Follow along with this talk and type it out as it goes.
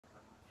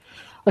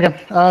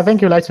Okay,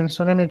 thank you, Lighton.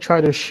 So let me try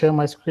to share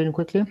my screen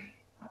quickly.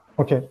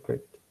 Okay,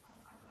 great.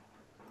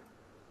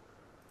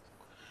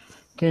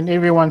 Can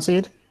everyone see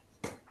it?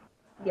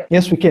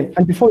 Yes, we can.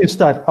 And before you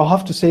start, I'll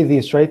have to say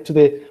this, right?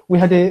 Today, we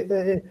had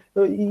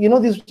you know,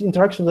 these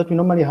interactions that we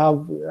normally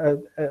have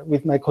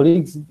with my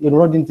colleagues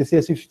enrolled in the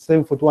CSC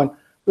 741.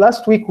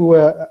 Last week,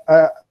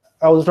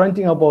 I was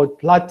ranting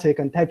about LaTeX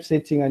and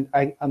typesetting, and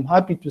I'm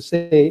happy to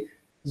say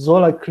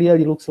Zola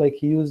clearly looks like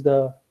he used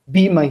a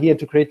Beamer here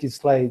to create his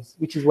slides,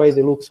 which is why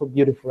they look so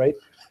beautiful, right?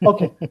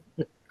 Okay.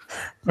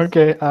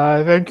 Okay,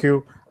 thank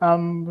you.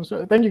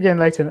 So thank you again,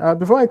 Lighton.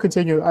 Before I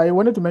continue, I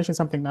wanted to mention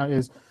something now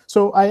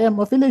so I am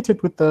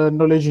affiliated with the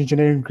knowledge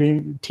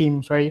engineering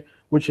teams, right,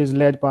 which is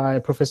led by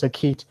Professor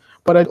Keat.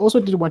 But I also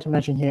did want to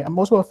mention here, I'm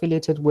also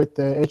affiliated with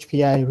the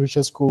HPI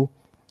Research School.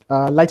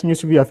 Lighton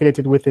used to be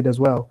affiliated with it as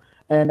well.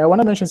 And I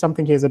want to mention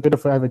something here as a bit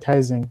of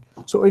advertising.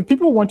 So if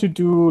people want to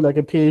do like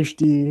a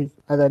PhD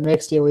either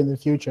next year or in the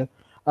future,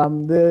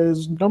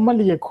 there's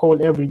normally a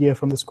call every year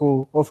from the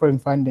school offering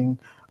funding.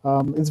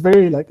 It's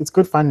it's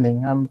good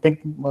funding. I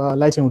think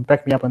Lighting would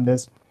back me up on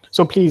this.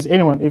 So please,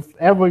 anyone, if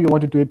ever you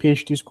want to do a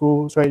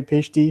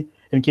PhD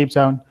in Cape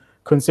Town,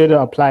 consider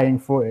applying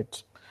for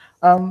it.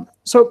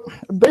 So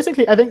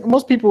basically, I think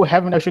most people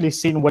haven't actually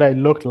seen what I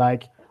look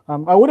like.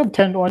 I would have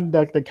turned on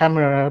the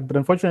camera, but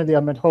unfortunately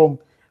I'm at home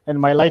and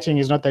my lighting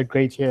is not that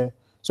great here.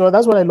 So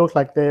that's what I look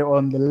like there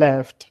on the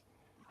left.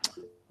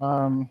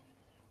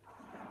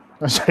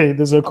 Sorry,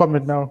 there's a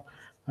comment now.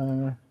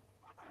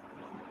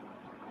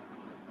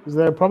 Is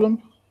there a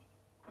problem?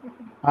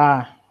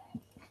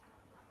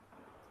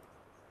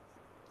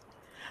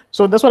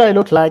 So that's what I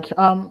look like.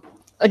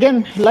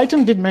 Again,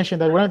 Lighton did mention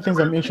that one of the things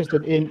I'm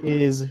interested in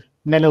is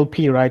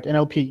NLP, right?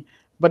 NLP.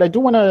 But I do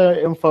want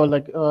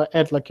to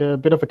add like a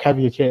bit of a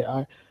caveat here.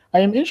 I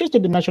am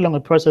interested in natural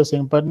language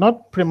processing, but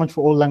not pretty much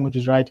for all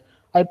languages, right?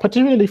 I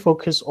particularly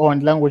focus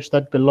on language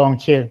that belong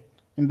here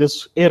in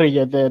this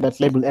area there that's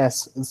labeled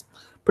S. It's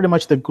pretty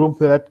much the group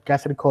that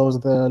Catherine calls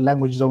the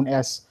language zone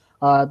S.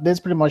 This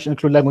pretty much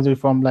include languages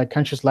from like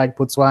countries like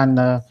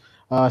Botswana,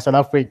 South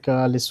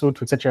Africa,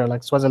 Lesotho, etc.,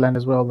 like Swaziland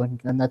as well,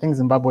 and I think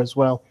Zimbabwe as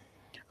well.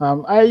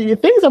 I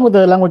think some of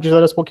the languages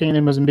that are spoken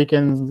in Mozambique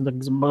and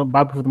like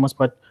Zimbabwe for the most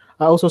part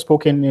are also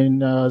spoken in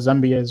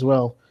Zambia as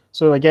well.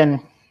 So again,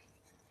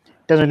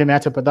 doesn't really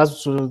matter, but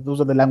those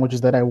are the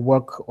languages that I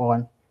work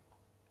on.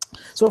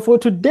 So for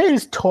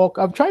today's talk,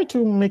 I've tried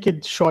to make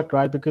it short,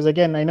 right? Because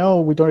again, I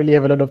know we don't really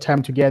have a lot of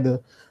time together.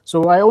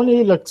 So I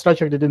only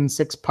structured it in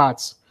 6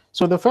 parts.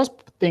 So the first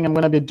thing I'm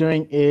going to be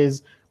doing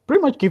is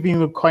pretty much giving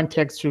you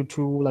context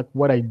to like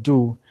what I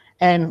do.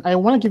 And I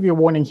want to give you a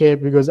warning here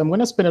because I'm going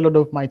to spend a lot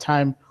of my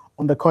time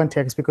on the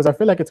context because I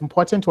feel like it's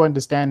important to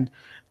understand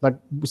like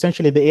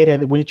essentially the area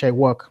in which I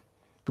work.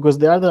 Because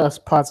the other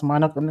parts are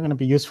not going to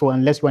be useful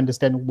unless you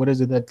understand what is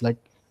it that like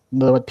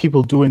what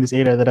people do in this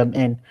area that I'm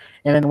in.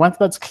 And then once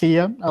that's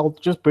clear, I'll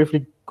just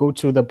briefly go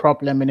to the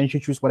problem and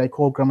introduce what I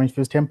call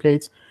grammar-infused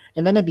templates.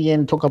 And then at the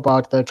end, talk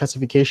about the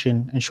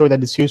classification and show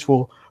that it's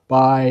useful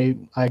by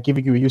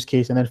giving you a use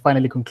case and then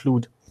finally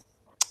conclude.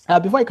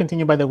 Before I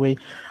continue, by the way,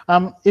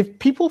 if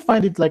people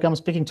find it like I'm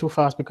speaking too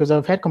fast, because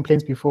I've had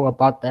complaints before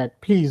about that,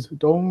 please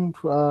don't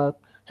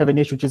have an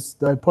issue. Just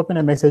put me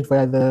a message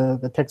via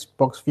the text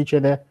box feature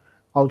there.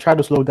 I'll try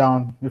to slow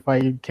down if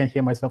I can't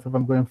hear myself if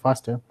I'm going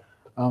faster.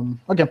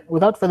 Okay,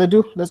 without further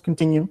ado, let's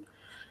continue.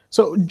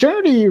 So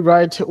generally,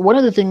 right, one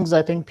of the things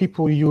I think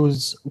people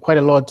use quite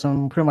a lot,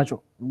 pretty much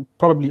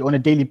probably on a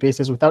daily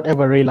basis without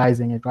ever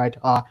realizing it, right,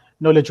 are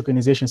knowledge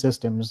organization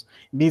systems.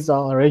 These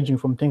are ranging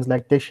from things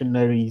like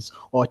dictionaries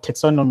or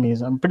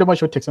taxonomies. I'm pretty much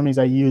sure taxonomies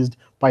are used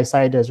by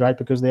CIDers, right,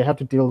 because they have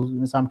to deal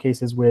in some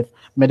cases with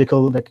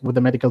medical, like with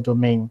the medical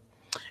domain.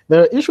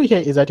 The issue here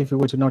is that if you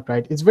were to note,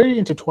 right, it's very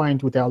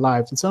intertwined with our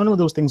lives. It's one of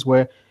those things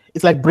where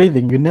it's like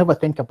breathing. You never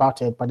think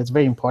about it, but it's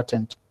very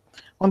important.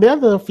 On the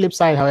other flip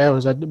side, however,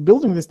 is that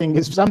building this thing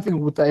is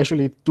something that I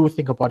actually do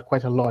think about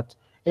quite a lot.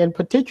 In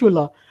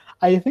particular,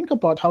 I think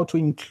about how to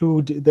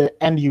include the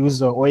end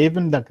user or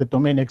even like the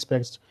domain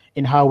experts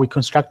in how we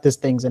construct these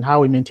things and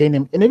how we maintain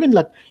them and even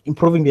like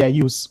improving their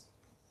use.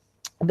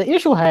 The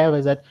issue, however,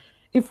 is that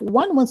if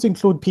one wants to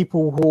include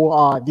people who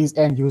are these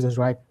end users,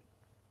 right,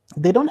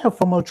 they don't have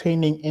formal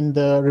training in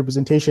the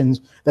representations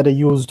that are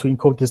used to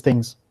encode these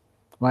things,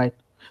 right?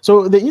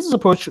 So the easiest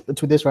approach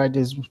to this, right,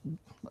 is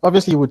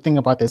obviously you would think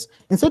about this.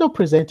 Instead of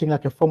presenting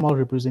like a formal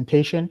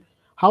representation,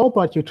 how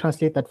about you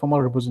translate that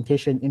formal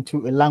representation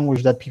into a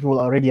language that people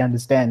already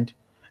understand?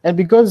 And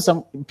because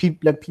some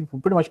people,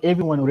 pretty much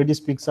everyone already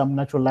speaks some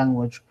natural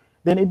language,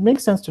 then it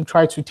makes sense to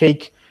try to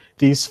take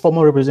this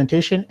formal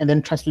representation and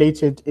then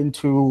translate it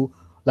into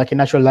like a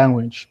natural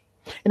language.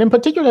 And in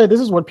particular,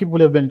 this is what people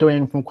have been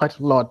doing from quite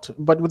a lot.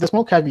 But with a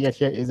small caveat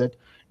here is that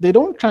they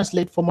don't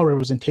translate formal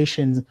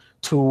representations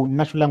to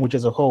natural language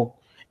as a whole.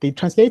 They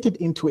translate it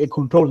into a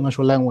controlled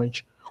natural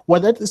language.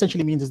 What that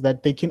essentially means is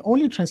that they can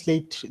only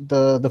translate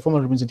the formal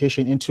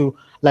representation into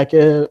like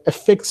a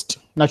fixed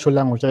natural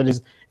language. That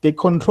is, they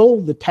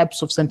control the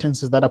types of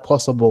sentences that are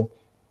possible.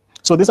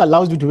 So this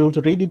allows you to be able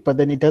to read it, but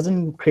then it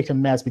doesn't create a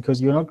mess because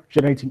you're not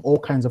generating all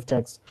kinds of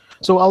text.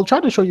 So I'll try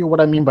to show you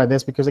what I mean by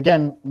this, because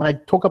again, when I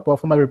talk about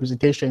formal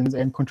representations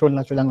and controlled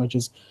natural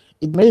languages,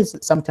 it may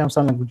sometimes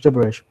sound like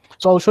gibberish.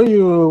 So I'll show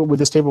you with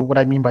this table what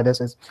I mean by this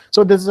is.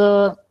 So there's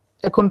a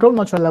controlled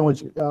natural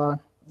language.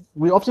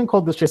 We often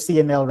call this just C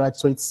and L, right?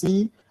 So it's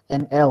C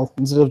and L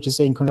instead of just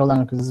saying controlled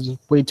language, because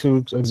it's way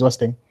too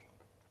exhausting.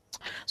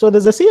 So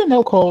there's a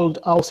CNL called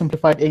Owl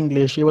Simplified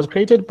English. It was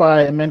created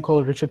by a man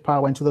called Richard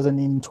Power in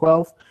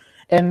 2012.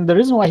 And the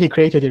reason why he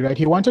created it, right,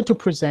 he wanted to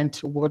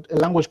present what a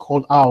language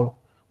called OWL,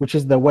 which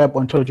is the web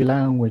ontology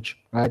language,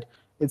 right?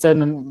 It's a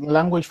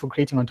language for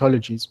creating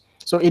ontologies.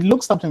 So it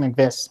looks something like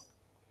this.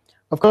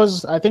 Of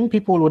course, I think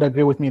people would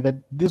agree with me that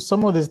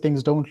some of these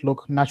things don't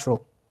look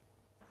natural.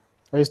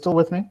 Are you still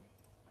with me?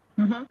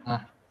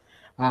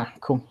 Mm-hmm.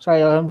 Cool.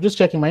 Sorry, I'm just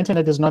checking. My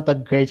internet is not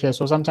that great here,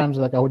 so sometimes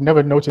like I would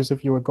never notice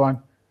if you were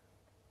gone.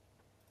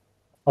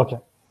 Okay.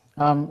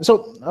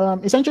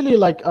 Essentially,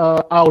 like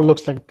OWL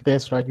looks like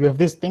this, right? You have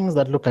these things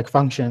that look like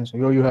functions.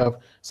 You have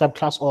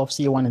subclass of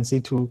C1 and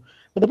C2.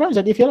 But the problem is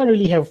that if you don't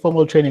really have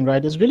formal training,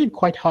 right, it's really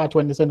quite hard to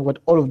understand what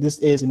all of this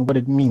is and what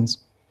it means.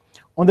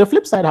 On the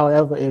flip side,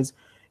 however, is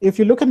if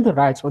you look at the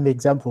right on the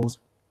examples,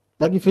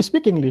 like if you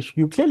speak English,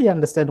 you clearly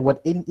understand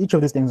what each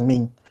of these things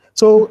mean.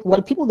 So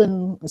what people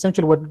then,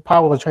 essentially what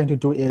Power was trying to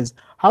do is,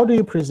 how do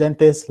you present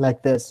this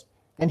like this?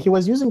 And he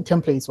was using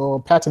templates or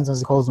patterns, as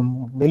he calls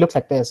them. They look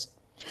like this.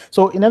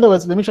 So in other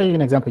words, let me show you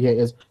an example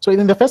here. So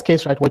in the first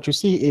case, right, what you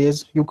see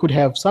is you could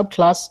have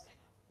subclass.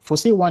 For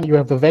C1, you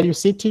have the value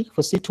city.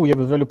 For C2, you have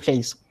the value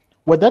place.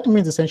 What that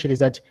means essentially is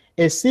that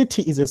a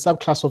city is a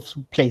subclass of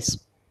place.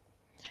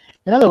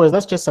 In other words,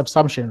 that's just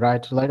subsumption,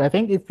 right? Like I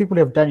think if people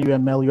have done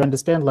UML, you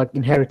understand like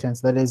inheritance.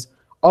 That is,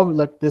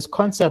 like this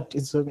concept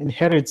is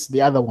inherits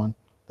the other one.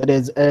 That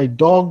is, a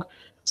dog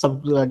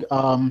subsumes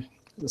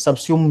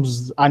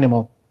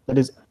animal. That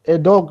is, a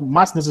dog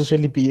must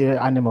necessarily be an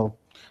animal.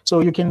 So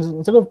you can,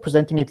 instead of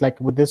presenting it like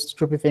with this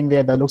stupid thing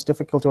there that looks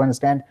difficult to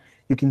understand,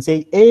 you can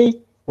say a,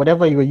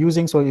 whatever you are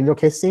using, so in your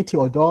case, city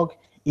or dog,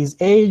 is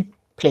a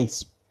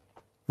place.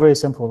 Very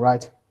simple,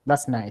 right?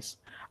 That's nice.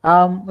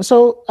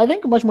 So I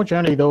think much more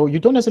generally, though, you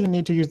don't necessarily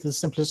need to use the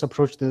simplest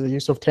approach to the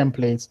use of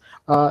templates.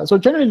 So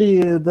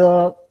generally,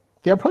 the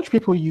approach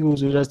people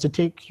use is to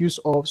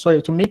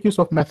make use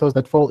of methods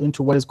that fall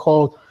into what is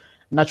called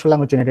natural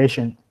language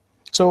generation.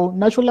 So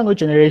natural language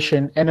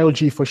generation,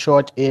 NLG for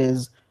short,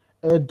 is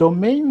a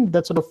domain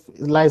that sort of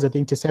lies at the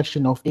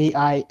intersection of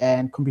AI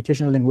and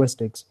computational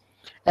linguistics.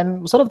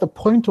 And sort of the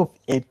point of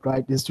it,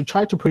 right, is to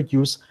try to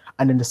produce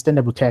an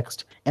understandable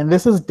text. And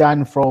this is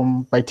done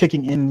by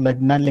taking in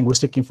like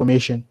non-linguistic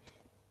information.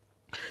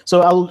 So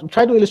I'll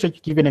try to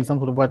illustrate, give you an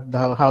example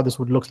of how this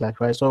would look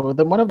like, right? So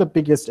one of the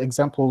biggest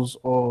examples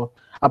or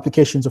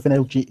applications of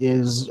NLG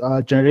is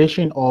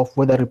generation of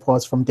weather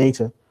reports from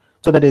data.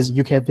 So that is,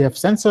 you have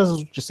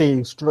sensors, just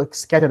say,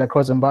 scattered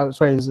across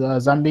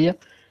Zambia.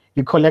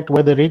 You collect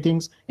weather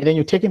readings, and then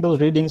you're taking those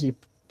readings, you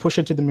push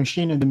it to the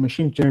machine, and the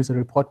machine generates a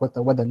report what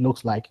the weather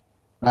looks like,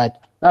 right?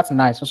 That's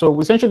nice.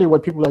 So essentially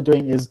what people are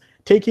doing is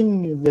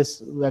taking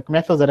this like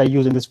methods that I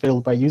use in this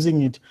field by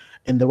using it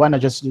in the one I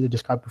just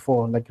described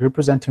before, like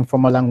representing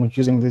formal language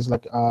using this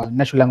like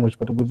natural language,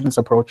 but with this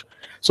approach.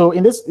 So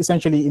in this,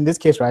 essentially, in this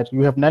case, right,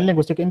 you have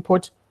non-linguistic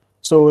input.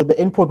 So the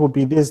input would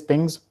be these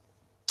things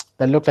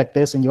that look like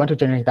this, and you want to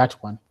generate that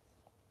one.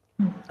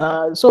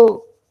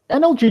 So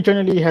NLG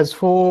generally has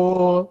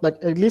four, like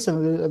at least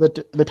in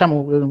the time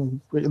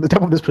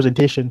of this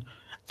presentation,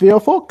 there are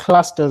four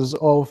clusters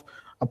of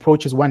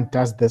approaches one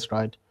does this,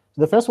 right?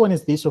 The first one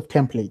is the use of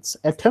templates.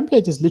 A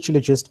template is literally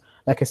just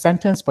like a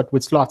sentence, but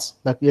with slots,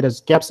 like it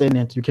has gaps in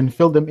it. You can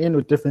fill them in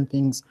with different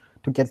things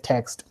to get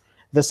text.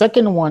 The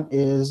second one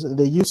is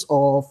the use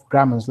of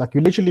grammars. Like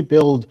you literally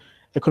build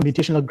a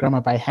computational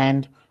grammar by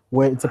hand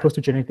where it's supposed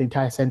to generate the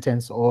entire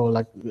sentence or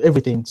like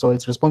everything. So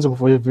it's responsible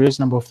for a various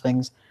number of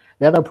things.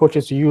 The other approach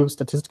is to use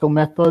statistical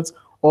methods,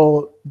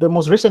 or the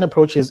most recent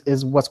approach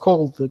is what's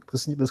called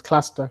this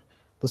cluster,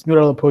 this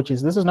neural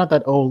approaches. This is not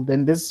that old,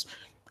 and this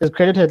is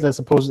credited, I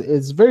suppose,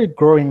 it's very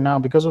growing now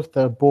because of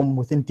the boom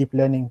within deep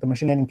learning. The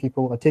machine learning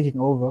people are taking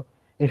over,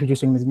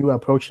 introducing these new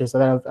approaches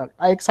that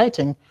are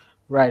exciting,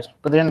 right?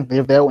 But then they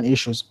have their own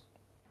issues.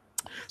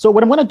 So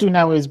what I'm going to do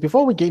now is,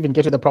 before we even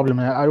get to the problem,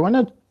 I want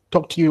to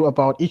talk to you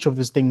about each of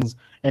these things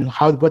and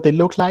what they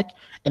look like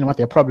and what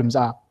their problems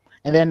are.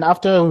 And then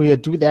after we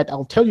do that,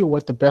 I'll tell you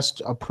what the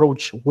best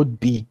approach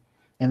would be,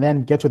 and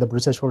then get to the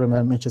research program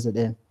that mentions it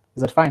in.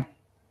 Is that fine?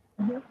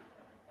 Mm-hmm.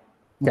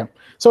 Yeah.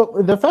 So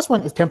the first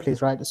one is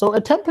templates, right? So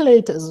a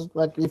template is,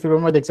 like, if you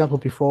remember the example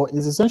before,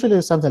 is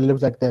essentially something that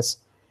looks like this.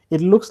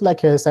 It looks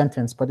like a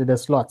sentence, but it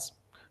has slots.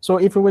 So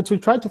if we were to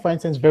try to, for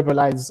instance,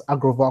 verbalize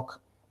agrovoc,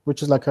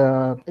 which is like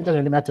it doesn't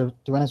really matter,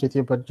 to be honest with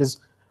you, but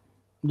just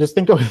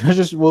think of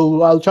it.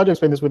 I'll try to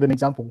explain this with an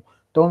example.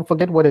 Don't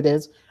forget what it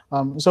is.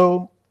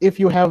 So if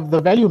you have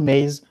the value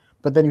maize,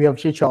 but then you have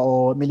chicha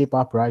or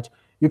millipap, right?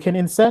 You can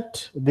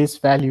insert this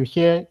value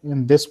here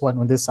in this one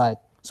on this side.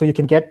 So you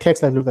can get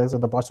text that looks like this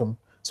at the bottom.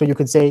 So you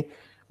can say,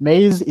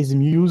 maize is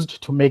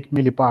used to make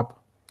millipap.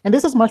 And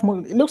this is much more,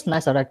 it looks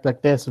nicer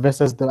like this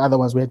versus the other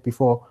ones we had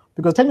before.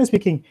 Because technically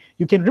speaking,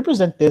 you can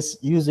represent this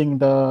using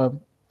the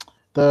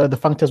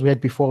functors we had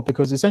before,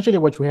 because essentially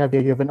what we have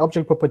here, you have an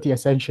object property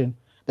ascension.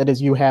 That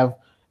is, you have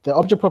the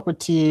object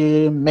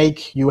property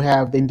make, you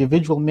have the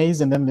individual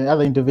maize, and then the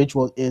other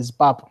individual is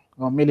pap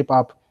or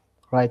millipap,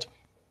 right?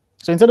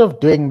 So instead of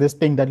doing this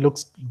thing that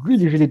looks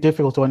really, really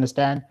difficult to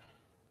understand,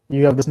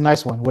 you have this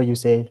nice one where you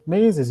say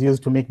maize is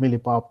used to make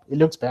millipap. It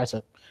looks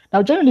better.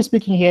 Now, generally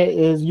speaking here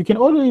is you can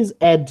always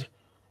add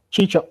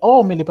chicha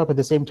or millipap at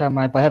the same time,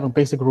 right, by having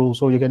basic rules.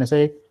 So you're going to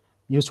say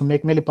used to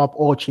make millipap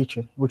or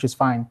chicha, which is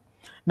fine.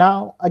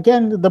 Now,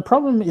 again, the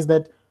problem is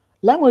that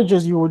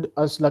languages you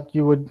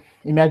would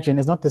imagine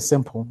is not this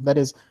simple. That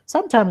is,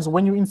 sometimes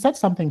when you insert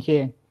something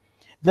here,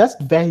 that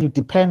value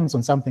depends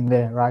on something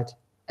there, right?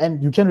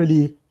 And you can't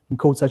really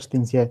encode such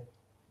things here.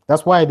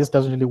 That's why this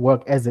doesn't really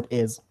work as it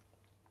is.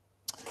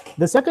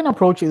 The second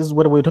approach is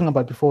what we were talking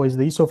about before, is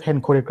the use of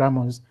hand-coded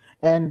grammars.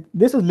 And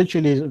this is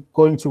literally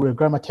going to a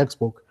grammar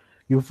textbook.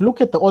 You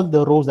look at all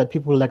the rules that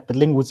people like the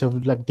linguists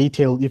have like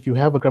detailed. If you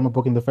have a grammar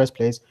book in the first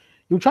place,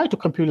 you try to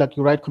compute, like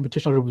you write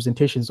computational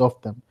representations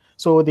of them.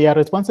 So they are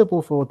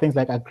responsible for things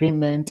like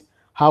agreement,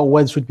 how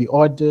words should be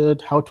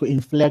ordered, how to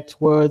inflect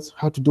words,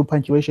 how to do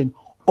punctuation,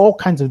 all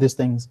kinds of these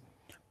things.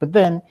 But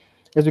then,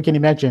 as you can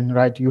imagine,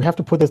 right, you have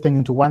to put this thing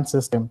into one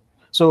system.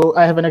 So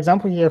I have an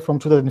example here from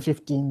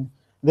 2015.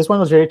 This one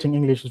was generating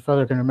English, as far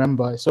as I can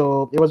remember.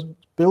 So it was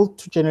built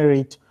to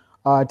generate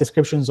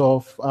descriptions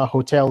of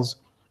hotels,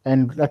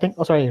 and I think,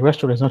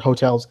 restaurants, not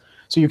hotels.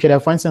 So you could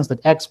have, for instance,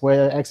 that X,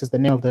 where X is the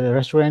name of the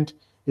restaurant,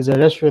 is a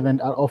restaurant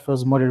that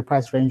offers moderate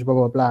price range, blah,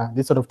 blah, blah,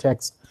 this sort of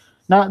text.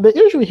 Now, the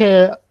issue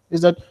here is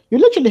that you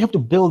literally have to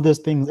build these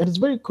things, and it's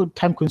very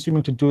time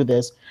consuming to do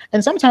this.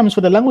 And sometimes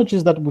for the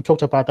languages that we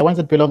talked about, the ones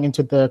that belong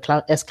into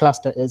the S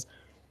cluster, is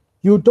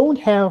you don't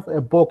have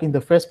a book in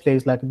the first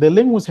place. Like the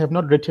linguists have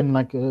not written,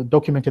 like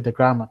documented the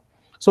grammar.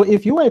 So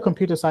if you are a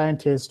computer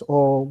scientist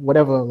or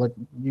whatever, like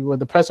you are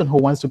the person who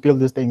wants to build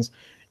these things,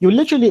 you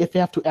literally, if you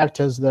have to act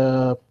as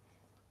the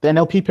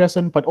NLP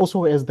person, but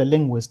also as the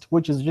linguist,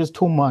 which is just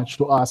too much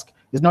to ask.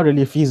 It's not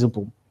really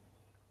feasible.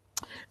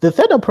 The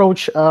third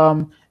approach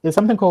is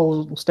something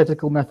called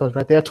statistical methods,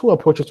 right? There are two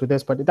approaches to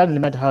this, but it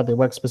doesn't matter how they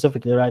work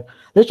specifically, right?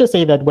 Let's just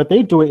say that what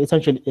they do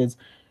essentially is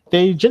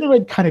they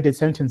generate candidate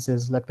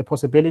sentences, like the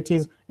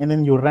possibilities, and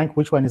then you rank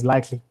which one is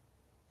likely.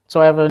 So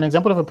I have an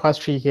example of a parse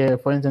tree here.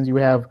 For instance, you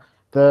have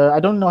I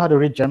don't know how to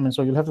read German,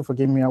 so you'll have to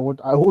forgive me. I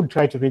would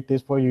try to read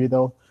this for you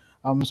though.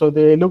 So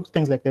they look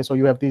things like this. So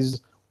you have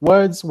these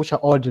words which are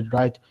ordered,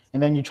 right?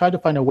 And then you try to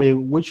find a way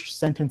which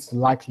sentence is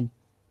likely,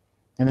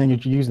 and then you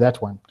use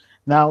that one.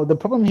 Now, the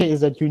problem here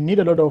is that you need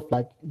a lot of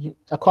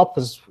a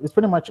corpus. It's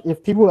pretty much,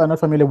 if people are not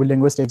familiar with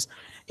linguistics,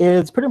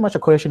 it's pretty much a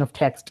collection of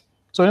text.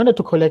 So in order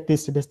to collect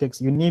these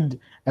statistics, you need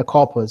a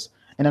corpus.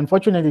 And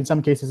unfortunately, in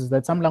some cases, is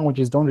that some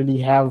languages don't really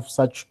have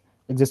such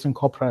existing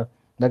corpora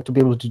like to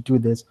be able to do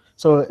this.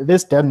 So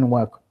this doesn't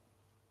work.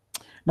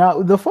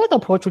 Now, the fourth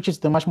approach, which is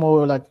the much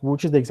more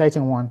which is the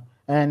exciting one,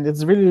 and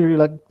it's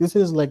really this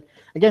is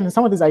again,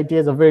 some of these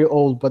ideas are very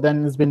old, but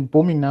then it's been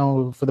booming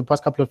now for the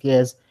past couple of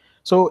years.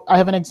 So I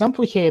have an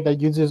example here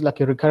that uses a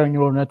recurrent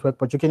neural network,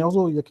 but you can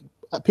also,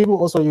 people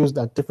also use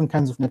different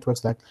kinds of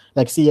networks like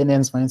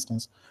CNNs, for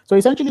instance. So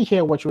essentially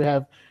here, what you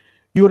have,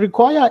 you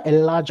require a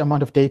large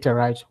amount of data,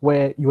 right?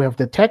 Where you have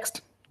the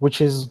text,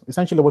 which is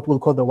essentially what we'll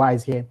call the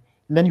Y's here.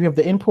 And then you have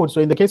the input. So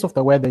in the case of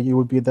the weather, you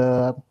would be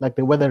the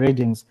weather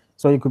readings.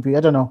 So it could be, I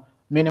don't know,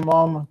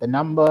 minimum, the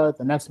number,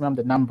 the maximum,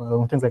 the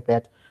number, things like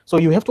that. So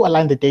you have to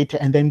align the data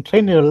and then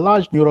train a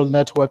large neural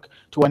network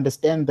to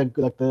understand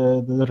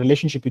the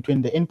relationship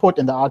between the input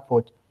and the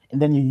output. And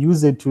then you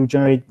use it to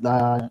generate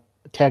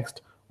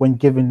text when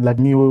given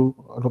new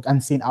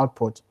unseen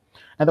output.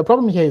 And the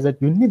problem here is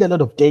that you need a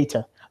lot of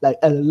data,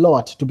 a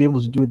lot, to be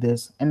able to do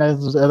this. And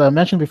as I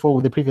mentioned before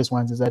with the previous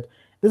ones, is that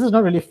this is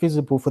not really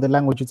feasible for the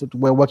languages that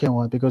we're working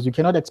on, because you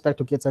cannot expect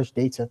to get such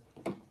data,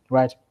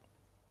 right?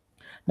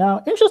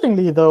 Now,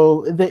 interestingly,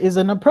 though, there is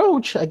an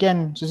approach,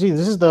 again, to see,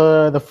 this is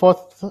the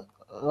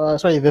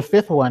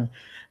fifth one.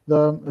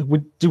 We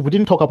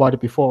didn't talk about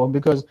it before,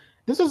 because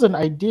this is an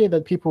idea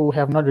that people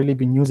have not really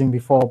been using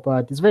before,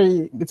 but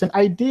it's an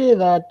idea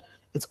that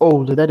it's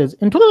old. That is,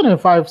 in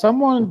 2005,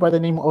 someone by the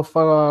name of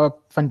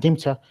Van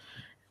Dimter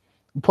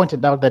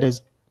pointed out that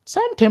is,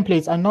 some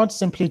templates are not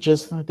simply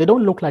just, they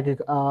don't look like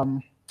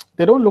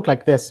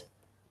this,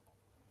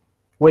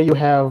 where you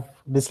have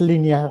this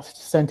linear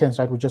sentence,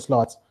 right, with just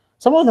slots.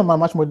 Some of them are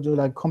much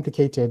more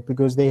complicated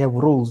because they have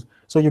rules.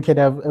 So you can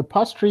have a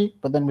parse tree,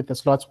 but then with the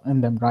slots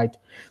in them, right?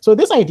 So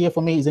this idea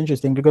for me is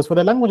interesting, because for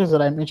the languages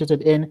that I'm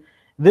interested in,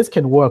 this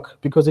can work,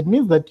 because it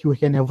means that you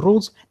can have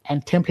rules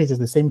and templates at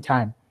the same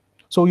time.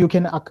 So you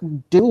can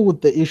deal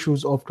with the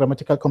issues of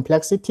grammatical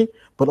complexity,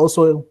 but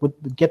also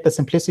get the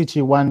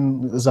simplicity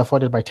one is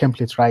afforded by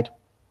templates, right?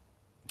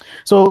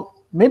 So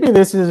maybe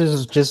this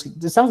is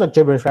just, it sounds like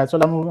gibberish, right? So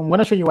I'm going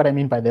to show you what I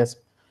mean by this.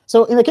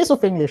 So in the case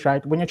of English,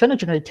 right, when you're trying to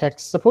generate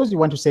text, suppose you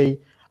want to say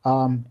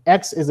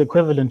X is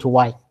equivalent to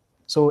Y.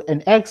 So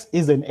an X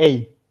is an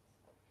A.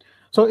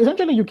 So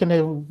essentially, you can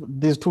have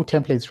these two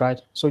templates, right?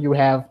 So you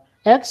have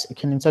X, you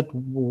can insert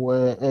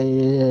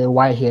a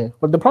Y here.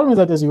 But the problem is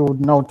that, as you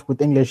would note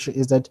with English,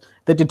 is that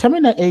the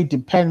determiner A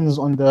depends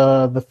on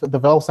the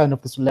vowel sound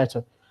of this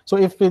letter. So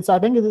if it's, I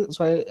think,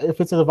 sorry, if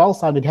it's a vowel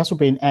sound, it has to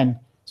be an N.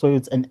 So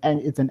it's an N,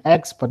 it's an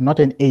X, but not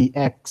an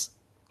AX.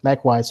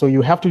 Likewise, so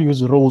you have to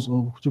use rules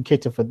to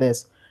cater for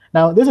this.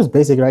 Now, this is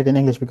basic, right, in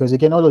English, because you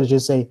can always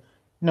just say,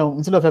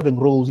 instead of having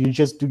rules, you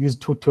just use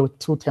two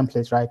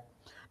templates, right?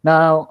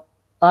 Now,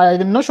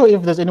 I'm not sure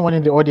if there's anyone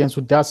in the audience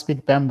who does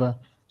speak Bamba.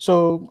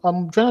 So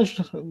I'm trying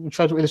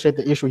to illustrate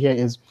the issue here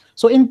is,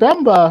 so in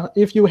Bamba,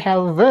 if you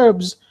have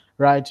verbs,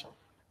 right,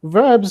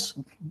 verbs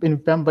in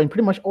Bamba, in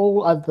pretty much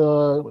all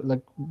other,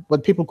 like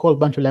what people call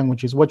Bantu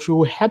languages, what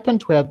you happen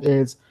to have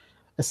is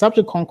a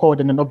subject concord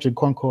and an object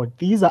concord.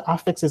 These are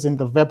affixes in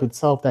the verb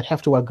itself that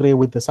have to agree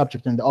with the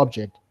subject and the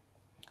object.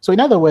 So in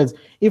other words,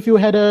 if you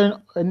had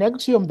an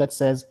axiom that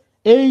says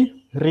A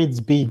reads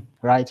B,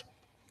 right?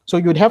 So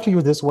you'd have to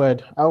use this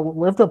word. I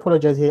will have to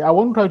apologize here. I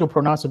won't try to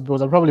pronounce it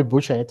because I'll probably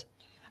butcher it,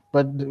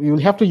 but you'll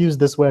have to use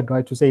this word,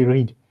 right, to say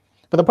read.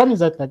 But the problem is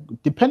that, like,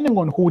 depending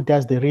on who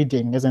does the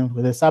reading, as in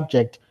with the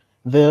subject,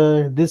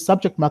 this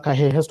subject marker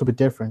here has to be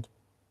different.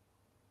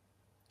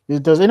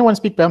 Does anyone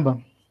speak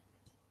Bamba?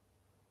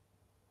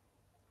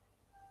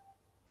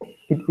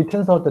 It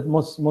turns out that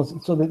most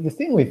so the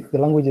thing with the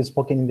languages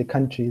spoken in the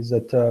country is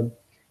that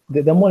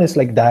they're more or less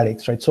like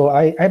dialects, right? So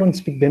I don't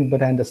speak them,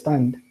 but I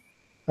understand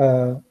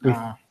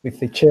with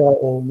the chair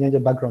or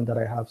Nyanja background that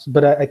I have.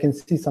 But I can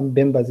see some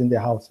Bembas in the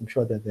house. I'm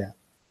sure they're there.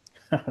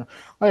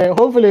 Okay,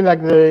 hopefully,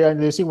 like,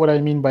 you see what I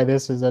mean by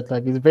this is that,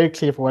 like, it's very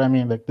clear for what I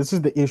mean. Like, this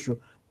is the issue.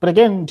 But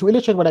again, to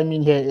illustrate what I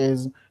mean here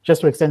is, just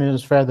to extend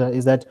it further,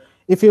 is that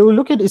if you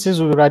look at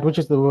isiZulu, right, which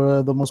is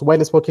the most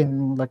widely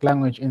spoken, like,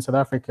 language in South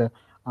Africa,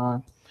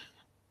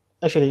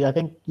 actually, I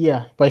think,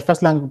 yeah, by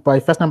first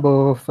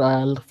number of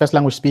first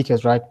language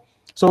speakers, right?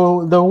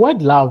 So the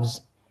word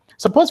loves.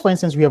 Suppose, for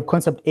instance, we have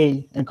concept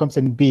A and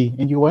concept B,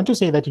 and you want to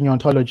say that in your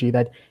ontology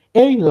that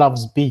A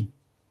loves B.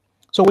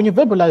 So when you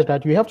verbalize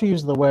that, you have to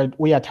use the word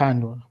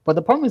uyathanda. But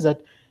the problem is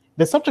that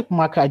the subject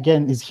marker,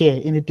 again, is here,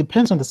 and it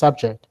depends on the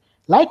subject.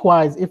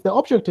 Likewise, if the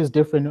object is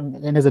different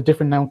and has a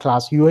different noun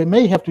class, you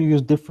may have to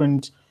use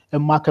different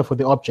marker for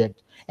the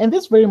object. And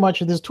this very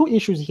much, there's two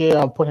issues here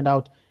I've pointed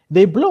out.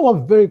 They blow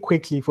up very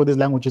quickly for these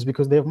languages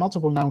because they have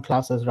multiple noun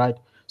classes, right?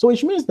 So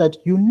which means that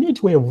you need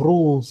to have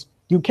rules.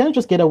 You can't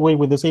just get away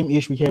with the same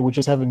issue here, which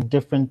is having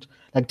different,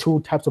 like, two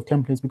types of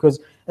templates, because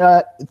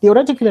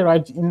theoretically,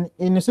 right, in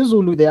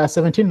isiZulu, there are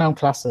 17 noun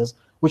classes,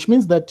 which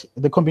means that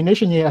the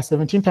combination here is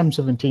 17 times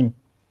 17,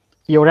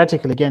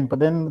 theoretically, again, but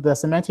then the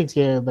semantics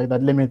here, like,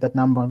 that limit that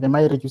number. They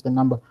might reduce the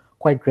number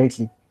quite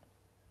greatly.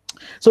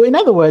 So in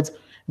other words,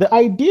 the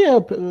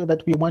idea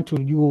that we want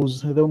to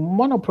use, the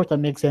one approach that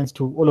makes sense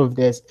to all of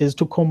this, is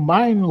to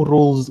combine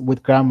rules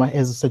with grammar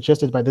as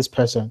suggested by this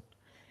person,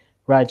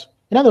 right?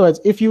 In other words,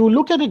 if you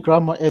look at a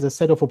grammar as a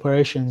set of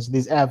operations,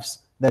 these Fs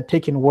that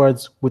take in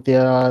words with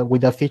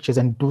their features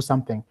and do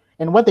something,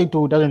 and what they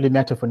do doesn't really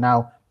matter for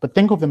now, but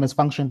think of them as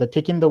functions that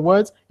take in the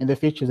words and the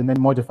features and then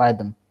modify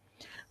them.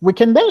 We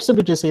can then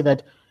simply just say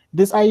that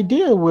this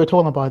idea we're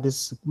talking about,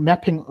 this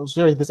mapping,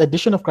 this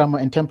addition of grammar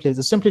and templates,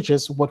 is simply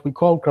just what we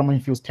call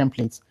grammar-infused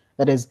templates.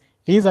 That is,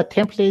 these are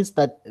templates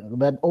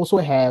that also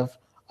have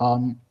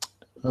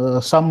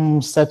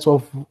some sets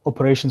of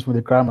operations with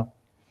the grammar.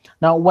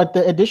 Now, what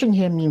the addition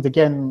here means,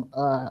 again,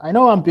 I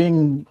know I'm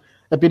being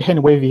a bit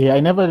hand-wavy here. I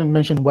never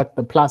mentioned what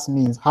the plus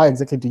means. How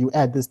exactly do you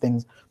add these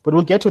things? But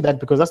we'll get to that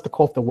because that's the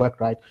core of the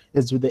work, right?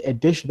 Is with the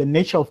addition, the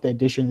nature of the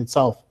addition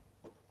itself.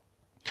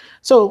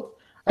 So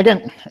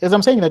again, as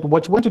I'm saying that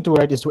what you want to do,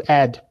 right, is to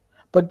add.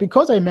 But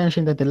because I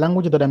mentioned that the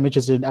language that I'm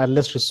interested in are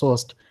less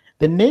resourced,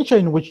 the nature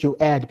in which you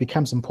add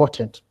becomes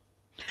important.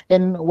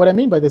 And what I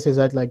mean by this is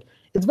that, like,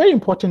 it's very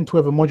important to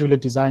have a modular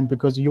design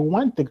because you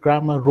want the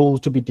grammar rules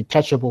to be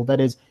detachable.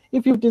 That is,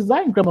 if you've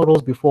designed grammar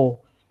rules before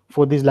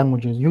for these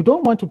languages, you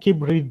don't want to keep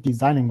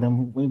redesigning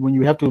them when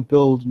you have to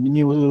build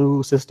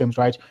new systems,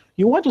 right?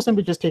 You want to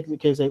simply just take the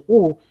case, say,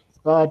 oh,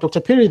 Dr.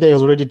 Perry there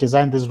has already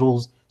designed these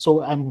rules,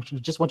 so I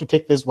just want to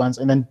take these ones,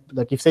 and then,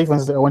 like, if, say, for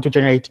instance, I want to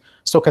generate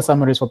soccer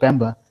summaries for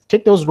Bamba,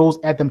 take those rules,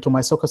 add them to my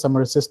soccer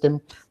summary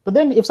system. But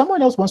then if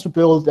someone else wants to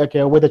build, like,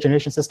 a weather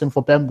generation system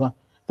for Bamba,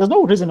 there's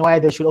no reason why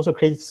they should also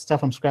create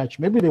stuff from scratch.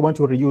 Maybe they want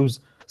to reuse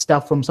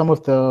stuff from some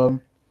of the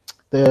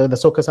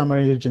soccer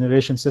summary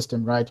generation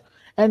system, right?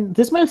 And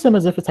this might seem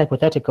as if it's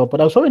hypothetical, but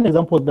I'll show you an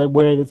example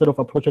where this sort of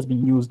approach has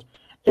been used.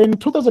 In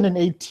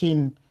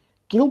 2018,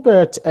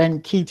 Gilbert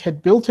and Keith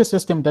had built a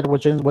system that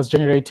was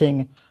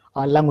generating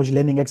language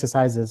learning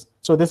exercises.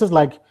 So this is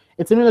like,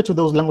 it's similar to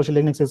those language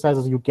learning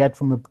exercises you get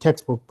from a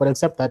textbook, but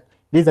except that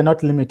these are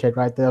not limited,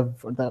 right?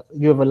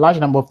 You have a large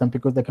number of them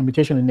because they're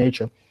computational in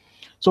nature.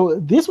 So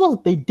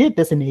they did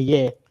this in a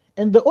year.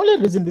 And the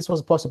only reason this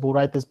was possible,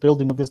 right, this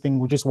building of this thing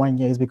with just 1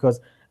 year, is because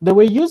they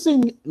were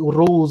using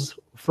rules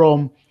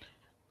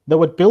that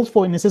were built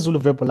for an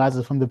isiZulu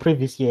verbalizer from the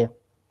previous year.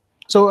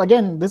 So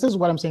again, this is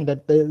what I'm saying,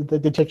 that the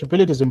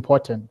detectability is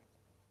important.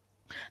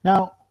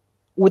 Now,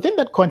 within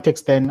that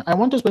context, then, I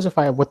want to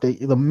specify what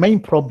the main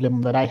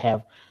problem that I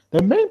have.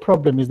 The main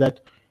problem is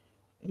that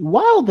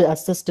while there are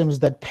systems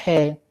that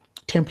pair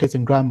templates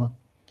in grammar,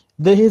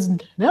 there has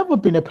never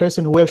been a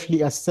person who actually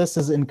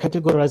assesses and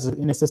categorizes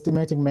in a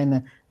systematic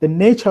manner the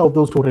nature of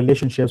those two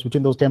relationships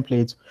between those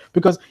templates.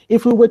 Because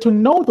if we were to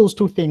know those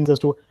two things as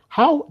to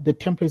how the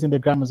templates and the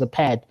grammars are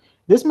paired,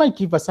 this might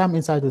give us some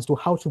insight as to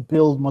how to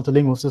build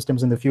multilingual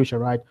systems in the future,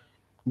 right?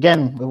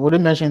 Again, I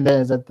wouldn't mention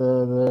there is that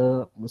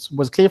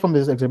was clear from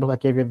this example I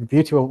gave you the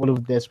beauty of all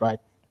of this, right?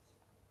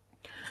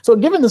 So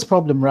given this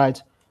problem,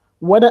 right,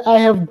 what I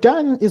have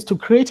done is to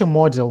create a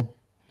model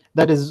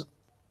that is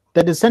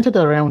centered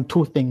around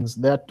two things,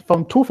 that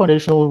from two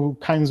foundational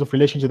kinds of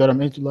relationships that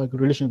I'm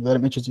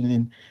interested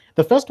in.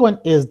 The first one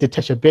is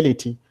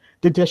detachability.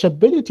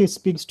 Detachability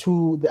speaks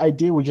to the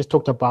idea we just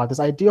talked about, this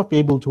idea of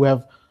being able to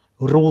have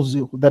rules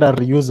that are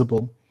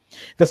reusable.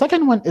 The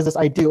second one is this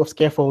idea of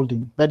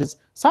scaffolding. That is,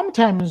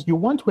 sometimes you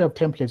want to have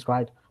templates,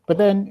 right? But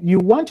then you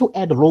want to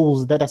add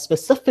rules that are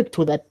specific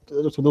to that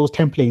to those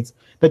templates,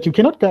 that you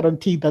cannot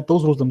guarantee that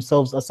those rules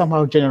themselves are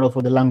somehow general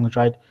for the language,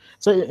 right?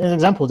 So an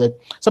example that,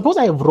 suppose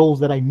I have rules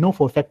that I know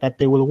for a fact that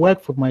they will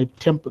work for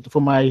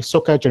my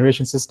soccer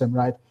generation system,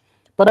 right?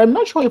 But I'm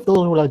not sure if those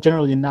rules are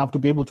general enough to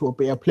be able to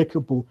be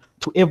applicable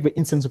to every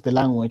instance of the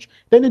language.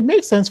 Then it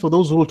makes sense for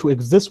those rules to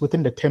exist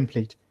within the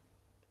template,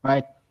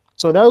 right?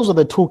 So those are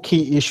the two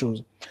key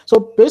issues.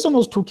 So based on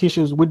those two key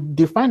issues, we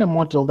define a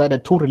model that are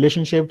two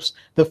relationships.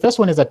 The first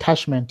one is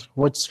attachment,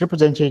 what's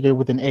represented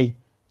with an A,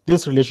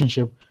 this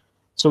relationship.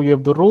 So you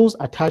have the rules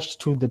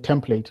attached to the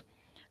template.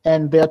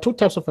 And there are two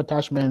types of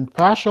attachment,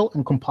 partial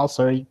and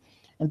compulsory.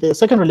 And the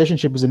second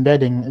relationship is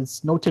embedding. It's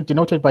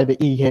denoted by the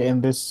E here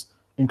in this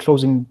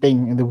enclosing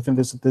thing within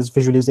this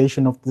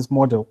visualization of this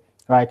model,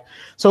 right?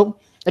 So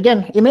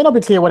again, it may not be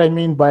clear what I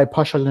mean by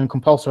partial and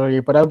compulsory,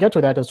 but I'll get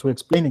to that as to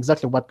explain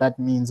exactly what that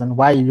means and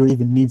why you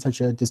even need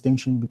such a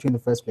distinction between the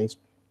first place.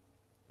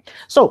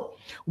 So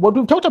what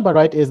we've talked about,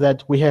 right, is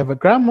that we have a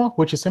grammar,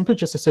 which is simply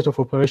just a set of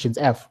operations,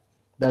 F,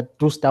 that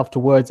do stuff to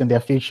words and their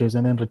features,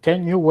 and then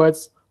return new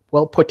words,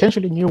 well,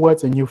 potentially new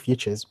words and new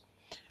features.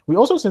 We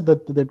also said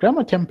that the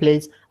grammar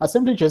templates are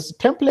simply just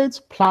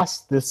templates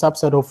plus the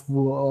subset of,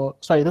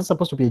 sorry, that's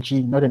supposed to be a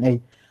G, not an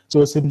A.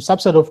 So it's a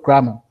subset of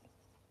grammar.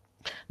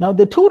 Now,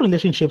 the two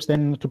relationships,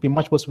 then, to be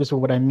much more specific,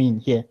 what I mean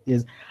here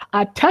is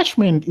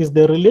attachment is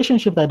the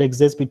relationship that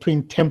exists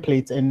between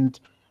templates and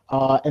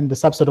the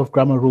subset of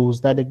grammar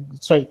rules that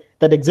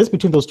exists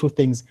between those two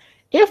things.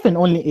 If and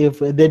only if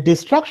the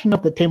destruction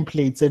of the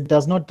templates, it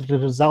does not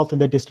result in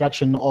the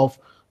destruction of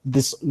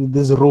these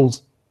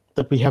rules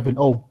that we have in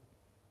O.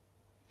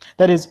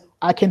 That is,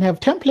 I can have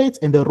templates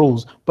and the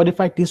rules, but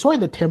if I destroy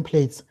the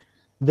templates,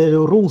 the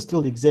rules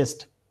still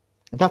exist.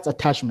 That's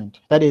attachment.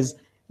 That is,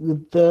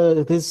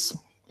 there's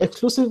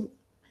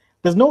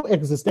no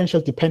existential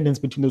dependence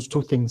between those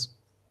two things.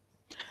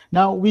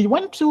 Now, we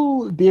want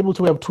to be able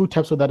to have two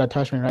types of that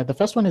attachment, right? The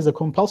first one is a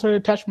compulsory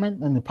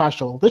attachment and the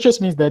partial. This just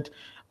means that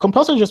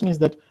compulsory just means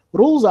that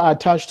rules are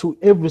attached to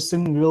every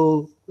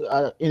single,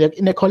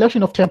 in a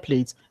collection of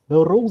templates,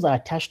 the rules are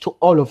attached to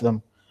all of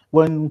them.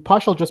 When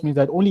partial just means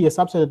that only a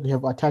subset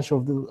have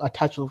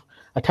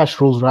attached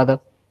rules rather,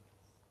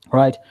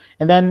 right?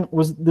 And then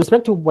with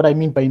respect to what I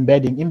mean by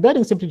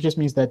embedding simply just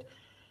means that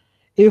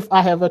if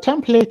I have a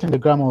template and the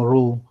grammar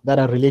rule that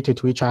are related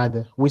to each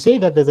other, we say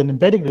that there's an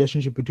embedding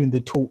relationship between the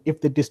two if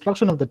the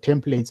destruction of the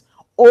templates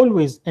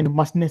always and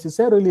must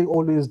necessarily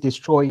always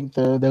destroy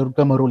the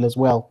grammar rule as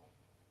well,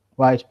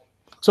 right?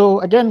 So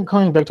again,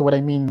 coming back to what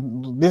I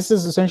mean, this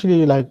is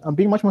essentially like, I'm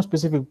being much more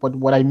specific, but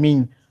what I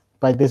mean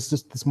by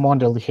this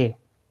model here.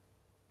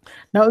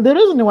 Now, the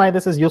reason why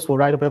this is useful,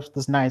 right, perhaps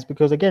this is nice,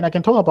 because again, I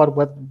can talk about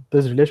what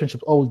these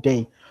relationships all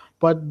day,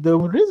 but the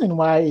reason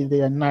why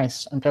they are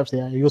nice and perhaps they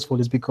are useful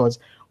is because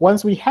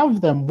once we have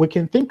them, we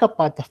can think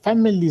about the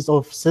families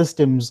of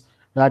systems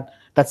that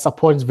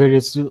supports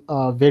various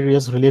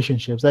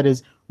relationships. That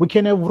is, we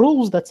can have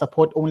rules that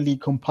support only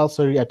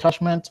compulsory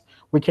attachment.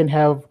 We can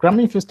have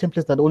grammar-infused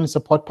templates that only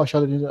support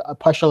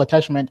partial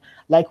attachment,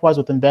 likewise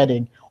with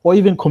embedding, or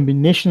even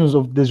combinations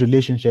of these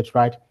relationships,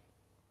 right?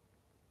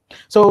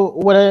 So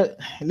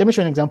let me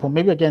show an example.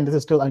 Maybe again, this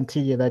is still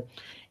unclear, that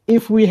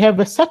if we have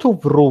a set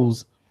of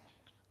rules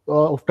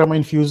of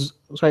grammar-infused,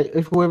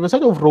 if we have a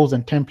set of rules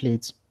and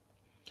templates,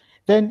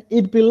 then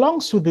it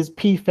belongs to this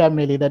P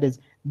family. That is,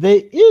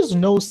 there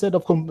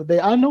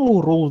are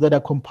no rules that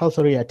are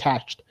compulsory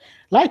attached.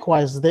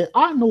 Likewise, there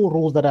are no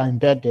rules that are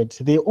embedded.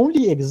 There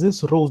only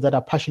exist rules that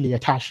are partially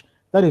attached.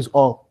 That is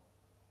all.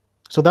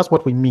 So that's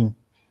what we mean.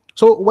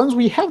 So once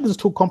we have these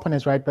two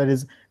components, right, that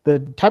is the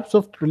types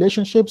of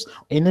relationships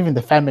and even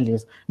the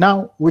families,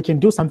 now we can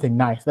do something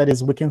nice. That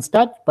is, we can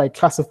start by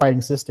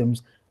classifying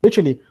systems.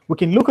 Literally, we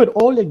can look at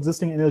all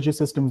existing energy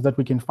systems that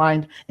we can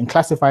find and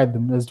classify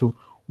them as to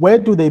where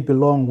do they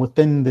belong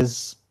within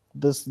these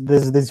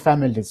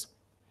families.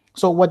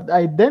 So what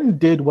I then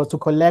did was to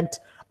collect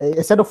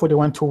a set of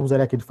 41 tools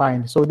that I could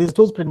find. So these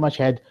tools pretty much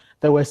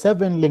there were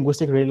 7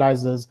 linguistic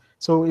realizers,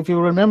 So if you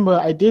remember,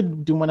 I do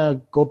want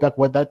to go back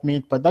what that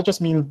means, but that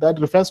just means that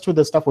refers to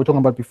the stuff we are talking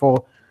about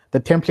before, the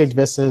template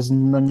versus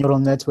neural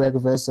network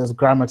versus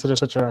grammar, etc.,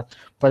 etc.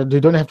 But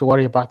you don't have to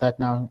worry about that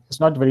now.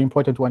 It's not very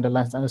important to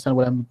understand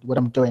what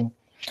I'm doing.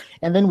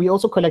 And then we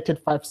also collected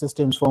 5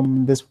 systems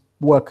from this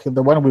work,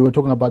 the one we were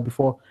talking about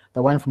before,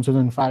 the one from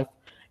 2005.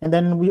 And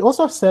then we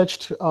also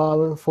searched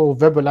for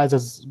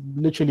verbalizers,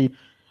 literally,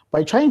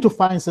 by trying to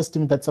find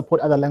systems that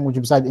support other languages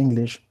besides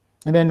English.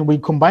 And then we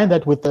combined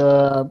that with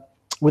the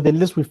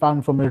list we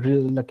found from a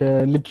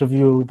lit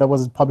review that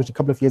was published a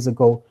couple of years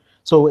ago.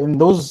 So in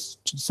those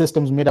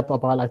systems made up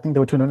about, I think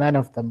there were 29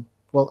 of them.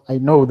 Well, I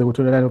know there were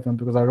 29 of them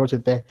because I wrote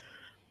it there.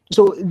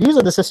 So these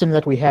are the systems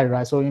that we had,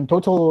 right? So in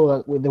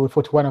total, there were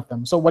 41 of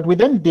them. So what we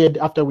then did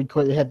after we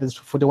had this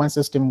 41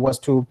 system was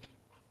to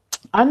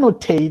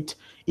annotate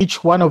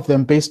each one of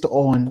them based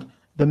on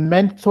the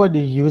method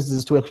it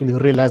uses to actually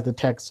realize the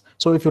text.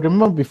 So if you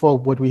remember before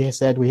what we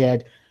said, we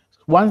had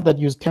ones that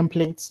use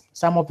templates.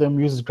 Some of them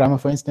use grammar,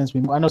 for instance.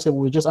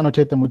 We just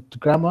annotate them with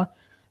grammar.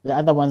 The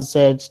other ones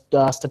said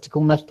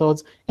statistical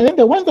methods. And then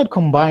the ones that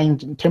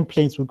combined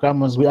templates with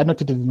grammars, we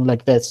annotated them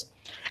like this.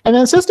 And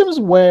then systems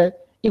where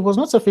it was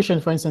not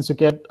sufficient, for instance, to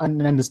get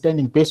an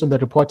understanding based on the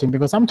reporting,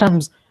 because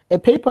sometimes a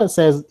paper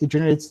says it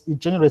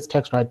generates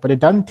text, right, but it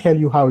doesn't tell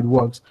you how it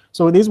works.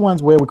 So these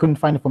ones where we couldn't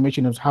find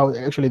information of how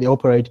actually they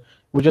operate,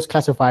 we just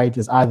classify it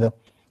as either.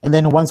 And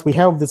then once we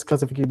have this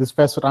classification, this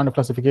first round of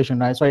classification,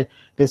 right? Sorry,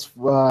 this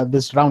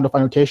round of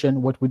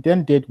annotation, what we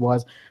then did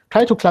was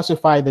try to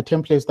classify the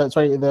templates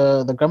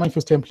the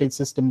grammar-infused template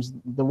systems,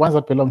 the ones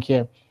that belong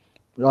here.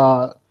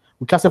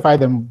 We classify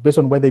them based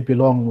on where they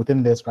belong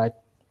within this, right?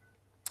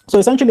 So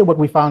essentially what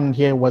we found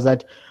here was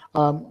that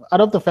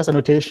out of the first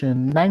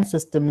annotation, 9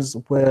 systems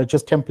were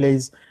just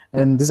templates,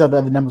 and these are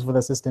the numbers for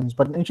the systems.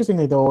 But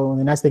interestingly, though,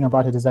 the nice thing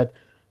about it is that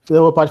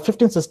there were about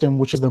 15 systems,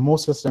 which is the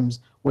most systems,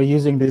 were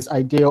using this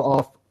idea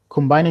of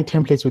combining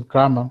templates with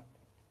grammar,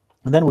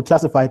 and then we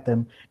classified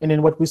them. And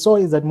then what we saw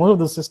is that most of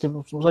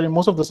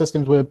the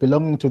systems were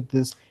belonging to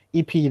this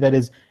EP, that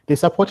is, they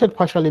supported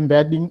partial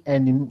embedding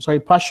and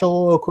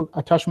partial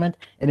attachment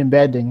and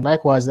embedding.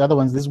 Likewise, the other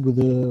ones, these were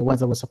the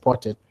ones that were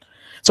supported.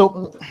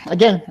 So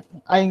again,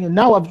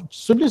 I've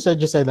simply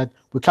just said that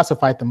we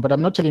classified them, but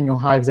I'm not telling you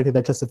how exactly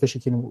that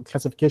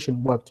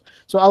classification worked.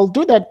 So I'll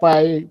do that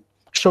by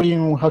showing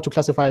you how to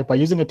classify by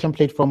using a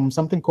template from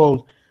something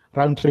called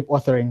round trip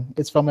authoring.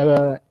 It's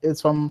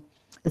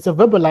a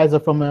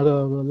verbalizer from a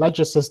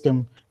larger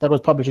system that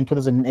was published in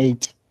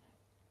 2008.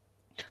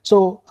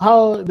 So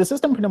how the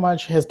system pretty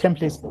much has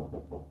templates.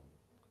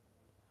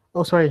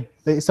 Oh, sorry,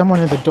 there is someone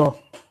at the door.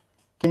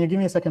 Can you give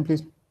me a second,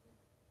 please?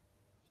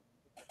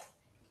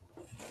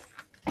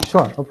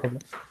 Sure, no problem.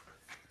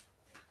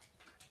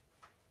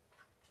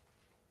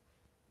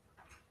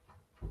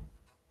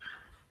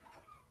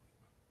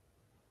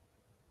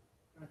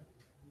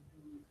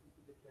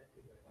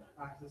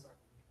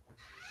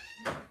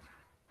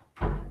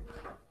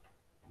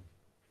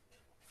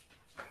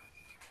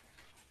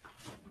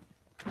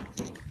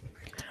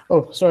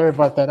 Oh, sorry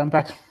about that. I'm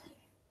back.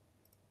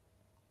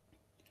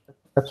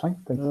 That's fine.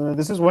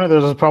 This is one of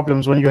those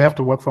problems when you have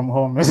to work from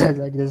home.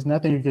 Like there's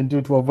nothing you can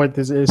do to avoid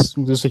this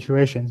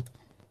situation.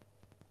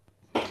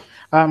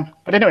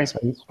 But anyways,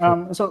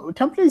 so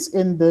templates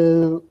in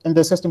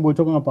the system we're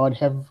talking about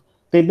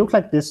they look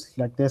like this,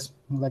 like they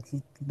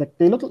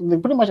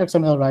pretty much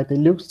XML, right? They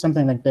look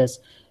something like this.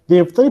 They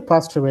have 3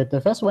 parts to it.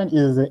 The first one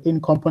is the in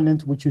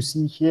component, which you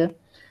see here.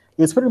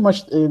 It's pretty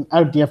much an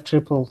RDF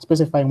triple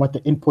specifying what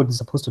the input is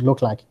supposed to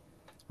look like,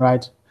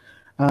 right?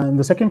 And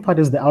the second part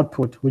is the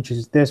output, which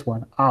is this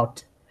one,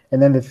 out.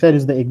 And then the third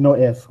is the ignore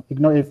if.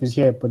 Ignore if is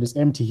here, but it's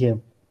empty here.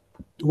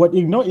 What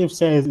ignore if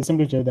says is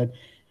simply that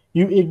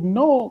you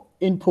ignore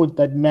input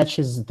that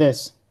matches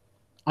this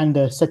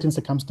under certain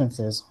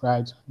circumstances,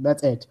 right?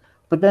 That's it.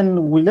 But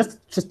then let's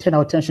just turn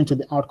our attention to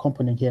the out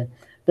component here.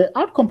 The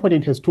out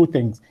component has 2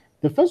 things.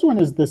 The first one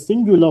is the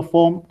singular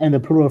form and the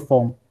plural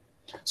form.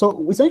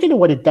 So essentially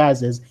what it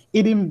does is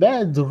it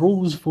embeds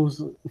rules for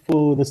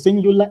the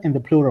singular and the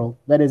plural.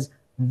 That is,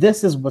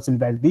 this is what's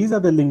embedded. These are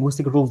the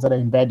linguistic rules that are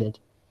embedded.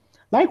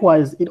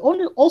 Likewise, it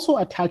also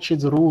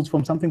attaches rules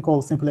from something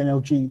called simple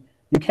NLG.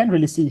 You can't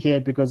really see here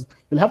because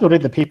you'll have to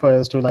read the paper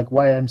as to like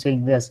why I'm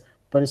saying this,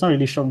 but it's not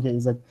really shown here.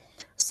 Is that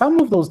some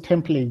of those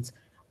templates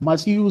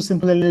must use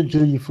simple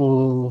NLG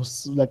for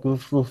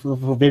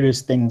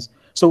various things.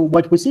 So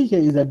what we see here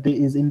is that there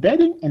is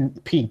embedding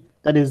and P.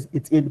 That is,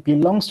 it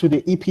belongs to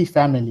the EP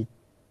family,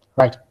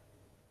 right?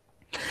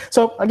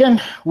 So again,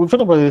 we've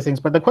talked about these things,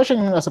 but the question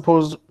I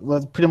suppose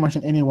was pretty much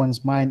in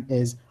anyone's mind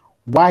is,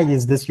 why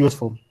is this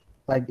useful?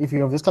 Like if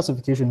you have this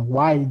classification,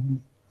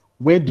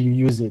 where do you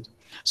use it?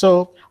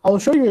 So I'll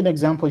show you an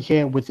example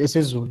here with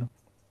isiZulu.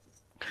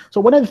 So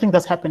one of the things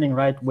that's happening,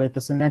 right, with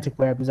the semantic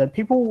web is that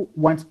people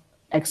want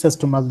access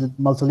to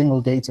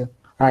multilingual data,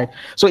 right?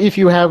 So if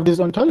you have these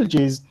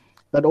ontologies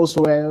that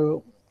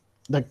also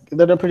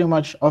that are pretty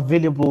much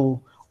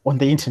available on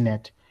the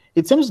internet,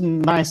 it seems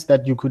nice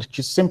that you could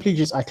simply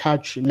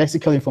attach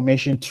lexical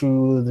information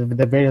to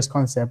the various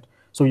concepts.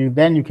 So you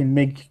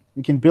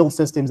can build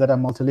systems that are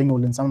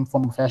multilingual in some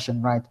form or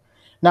fashion, right?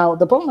 Now,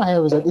 the problem I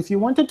have is that if you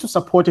wanted to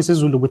support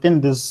isiZulu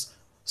within this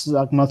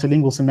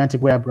multilingual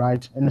semantic web,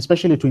 right, and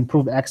especially to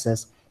improve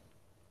access,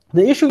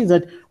 the issue is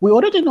that we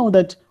already know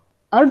that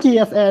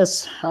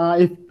RDFS,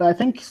 I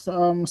think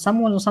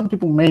some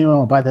people may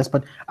know about this,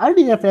 but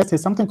RDFS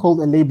is something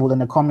called a label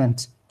and a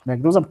comment.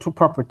 Like those are two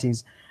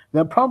properties.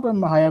 The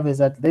problem I have is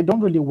that they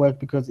don't really work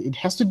because it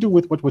has to do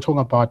with what we're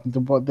talking about.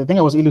 The thing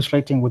I was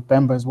illustrating with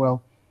Bemba as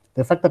well,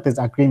 the fact that there's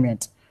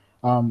agreement.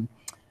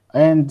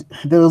 And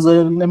there was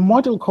a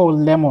model called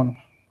Lemon,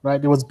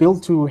 right? It was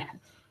built to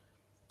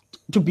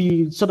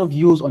be sort of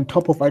used on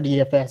top of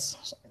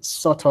RDFS,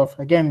 sort of.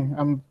 Again,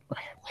 I'm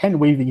hand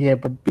waving here,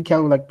 but be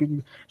careful,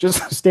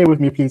 just stay with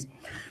me, please.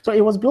 So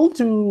it was built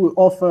to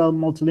offer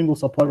multilingual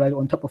support right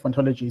on top of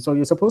ontology. So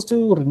you're supposed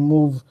to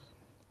remove,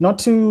 not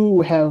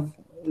to have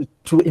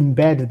to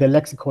embed the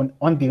lexicon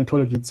on the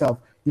ontology itself.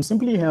 You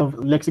simply have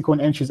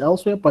lexicon entries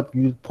elsewhere, but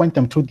you point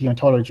them to the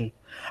ontology.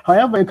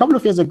 However, a couple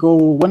of years ago,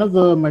 one of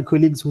my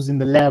colleagues who's in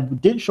the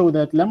lab did show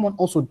that Lemon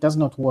also does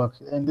not work,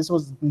 and this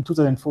was in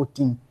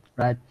 2014,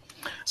 right?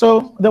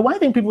 So the one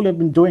thing people have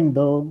been doing,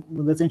 though,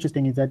 that's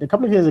interesting, is that a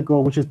couple of years ago,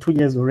 which is 2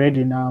 years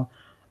already now,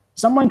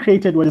 someone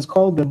created what is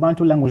called the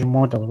Bantu language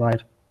model,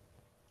 right?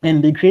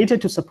 And they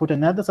created to support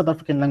another South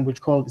African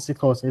language called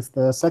isiXhosa. It's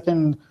the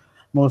second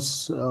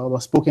most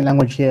spoken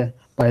language here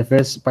by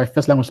first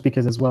language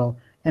speakers as well,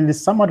 and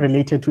it's somewhat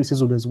related to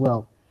isiZulu as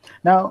well.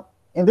 Now,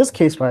 in this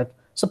case, right,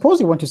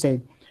 suppose you want to say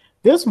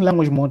this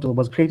language model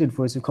was created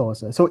for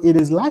isiXhosa, so it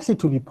is likely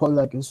to be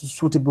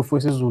suitable for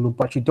isiZulu,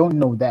 but you don't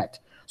know that.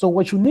 So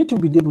what you need to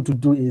be able to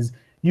do is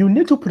you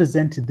need to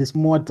present this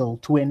model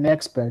to an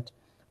expert,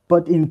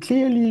 but in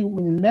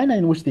manner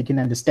in which they can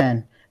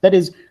understand. That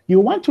is, you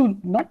want to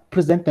not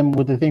present them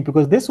with the thing,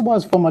 because this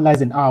was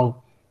formalized in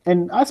OWL.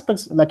 And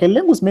aspects like a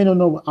linguist may not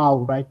know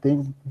OWL, right? They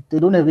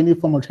don't have any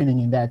formal training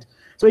in that.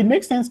 So it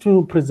makes sense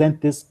to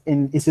present this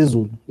in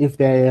isiZulu if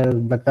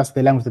that's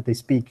the language that they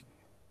speak.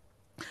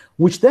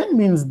 Which then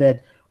means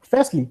that,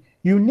 firstly,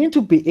 you need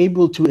to be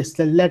able to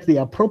select the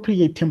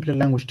appropriate template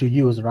language to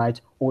use,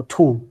 right, or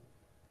tool.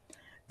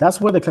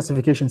 That's where the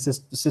classification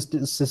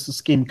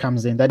scheme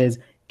comes in. That is,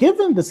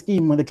 given the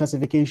scheme and the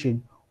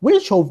classification,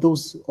 which of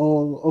those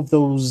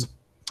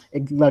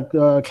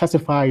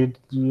classified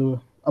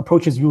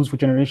approaches used for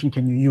generation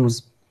can you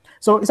use?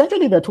 So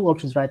essentially, there are two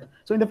options, right?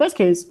 So in the first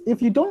case,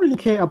 if you don't really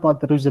care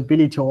about the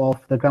reusability of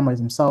the grammar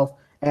itself,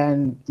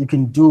 and you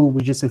can do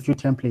with just a few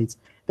templates,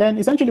 then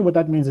essentially what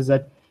that means is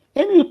that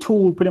any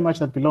tool pretty much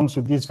that belongs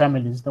to these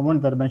families, the one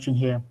that I mentioned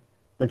here,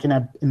 that can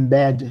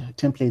embed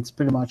templates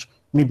pretty much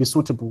may be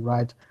suitable,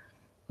 right?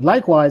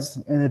 Likewise,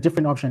 and a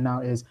different option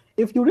now is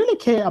if you really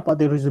care about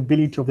the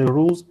reusability of the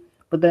rules,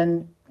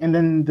 and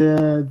then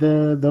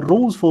the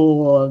rules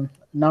for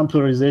noun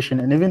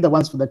pluralization and even the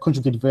ones for the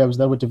conjugate verbs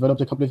that were developed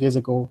a couple of years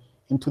ago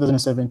in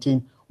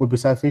 2017 would be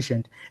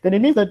sufficient. Then it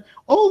means that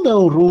all the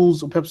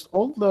rules, or perhaps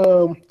all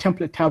the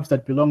template types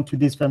that belong to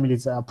these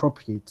families are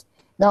appropriate.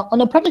 Now,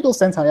 on a practical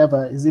sense,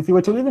 however, is if you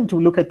were to even to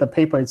look at the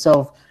paper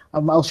itself,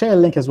 I'll share a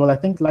link as well. I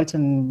think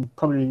Lighton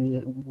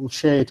probably will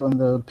share it on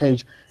the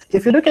page.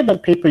 If you look at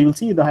that paper, you'll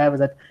see, however,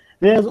 that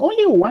there's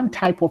only one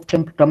type of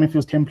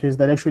grammar-infused templates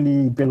that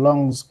actually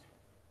belongs,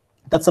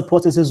 that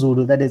supports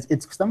isiZulu. That is,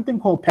 it's something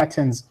called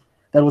patterns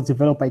that was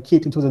developed by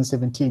Kate in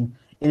 2017,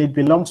 and it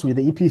belongs with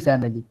the EP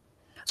family.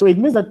 So it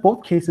means that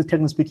both cases,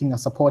 technically speaking, are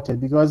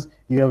supported because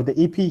you have the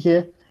EP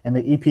here and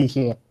the EP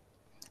here.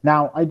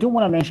 Now, I do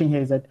want to mention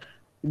here is that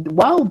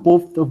while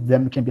both of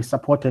them can be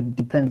supported,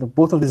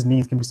 both of these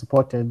needs can be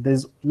supported,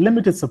 there's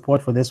limited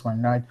support for this one,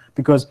 right?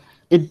 Because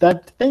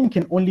that thing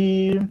can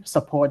only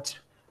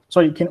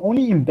can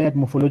only embed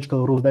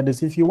morphological rules. That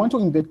is, if you want to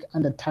embed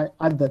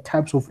other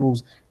types of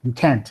rules, you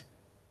can't.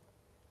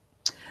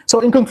 So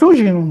in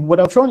conclusion, what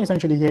I've shown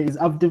essentially here is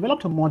I've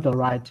developed a model,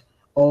 right,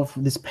 of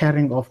this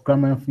pairing of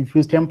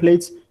grammar-infused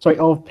templates,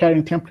 of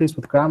pairing templates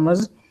with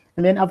grammars.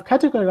 And then I've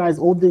categorized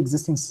all the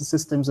existing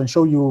systems and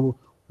show you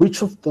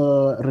which of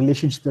the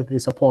relationships that they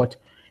support.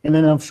 And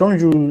then I've shown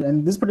you,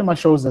 and this pretty much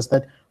shows us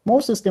that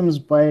most systems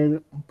by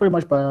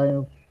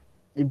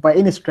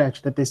any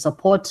stretch, that they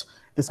support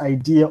this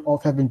idea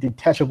of having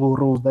detachable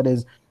rules. That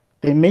is,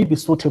 they may be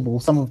suitable,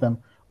 some of them,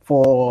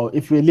 for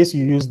if at least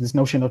you use this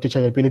notion of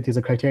teachability as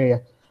a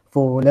criteria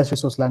for less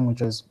resource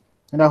languages.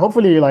 And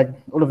hopefully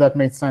all of that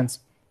made sense.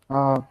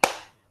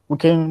 We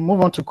can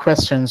move on to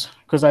questions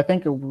because I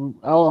think I'm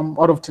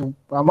out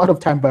of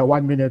time by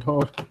 1 minute.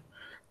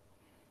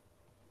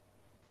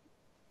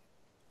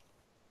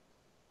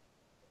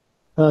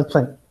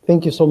 Fine.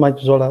 Thank you so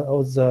much, Zola.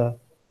 That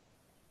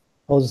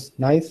was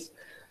nice.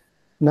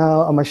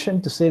 Now, I'm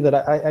ashamed to say that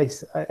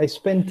I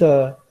spent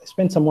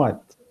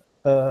somewhat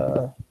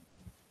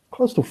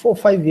close to 4 or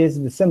 5 years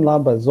in the same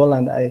lab as Zola,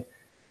 and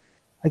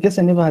I guess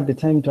I never had the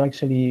time to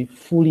actually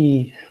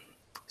fully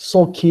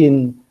soak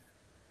in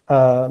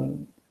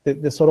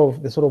the sort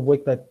of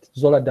work that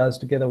Zola does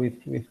together with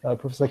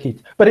Professor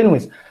Kate. But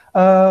anyways,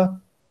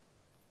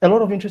 a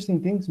lot of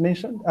interesting things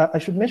mentioned. I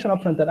should mention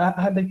upfront that I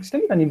had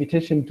extended an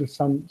invitation to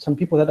some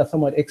people that are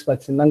somewhat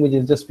experts in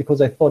languages, just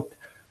because I thought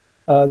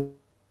they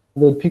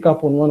would pick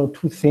up on one or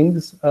two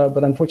things,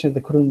 but unfortunately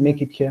they couldn't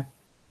make it here.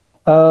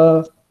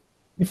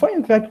 Before I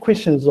invite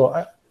questions, though,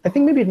 I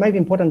think maybe it might be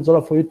important,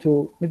 Zola, for you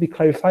to maybe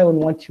clarify on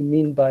what you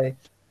mean by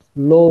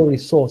low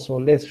resource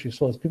or less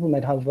resource. People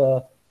might have,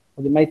 or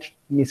they might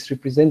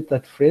misrepresent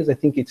that phrase. I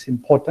think it's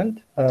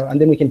important, and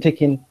then we can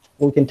take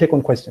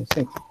on questions.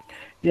 Thanks.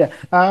 Yeah,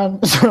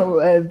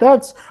 so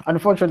that's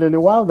unfortunately,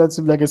 while that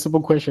seems like a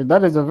simple question,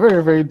 that is a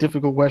very, very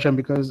difficult question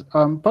because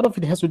part of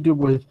it has to do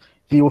with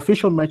the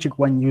official metric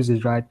one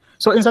uses, right?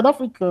 So in South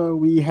Africa,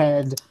 we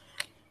had,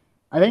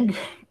 I think,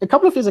 a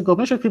couple of years ago, I'm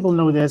not sure if people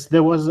know this,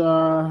 there was,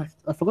 I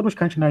forgot which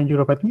country now in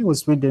Europe, I think it was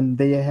Sweden,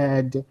 they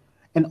had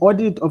an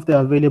audit of the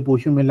available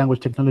human language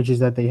technologies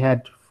that they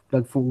had,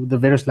 like for the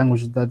various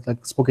languages that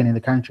like spoken in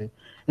the country.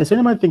 The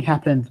similar thing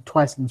happened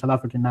twice in South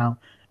Africa now.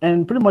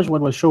 And pretty much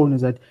what was shown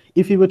is that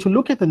if you were to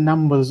look at the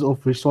numbers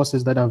of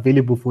resources that are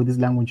available for these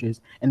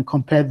languages and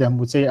compare them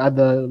with, say,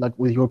 other, like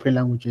with European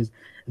languages,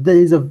 there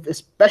is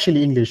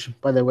especially English,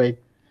 by the way.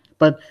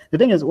 But the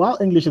thing is, while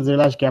English is a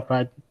large gap,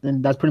 right,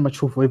 and that's pretty much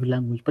true for every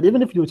language, but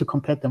even if you were to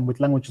compare them with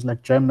languages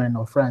like German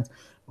or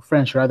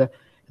French rather,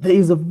 there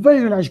is a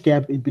very large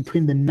gap in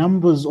between the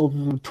numbers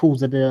of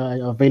tools that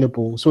are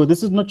available. So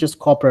this is not just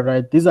corporate,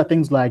 right? These are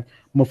things like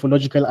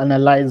morphological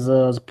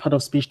analyzers, part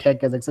of speech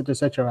taggers, etc.,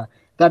 etc.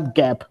 That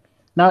gap.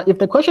 Now, if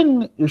the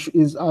question is,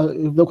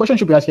 if the question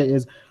should be asked here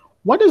is,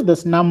 what is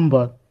this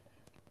number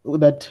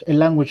that a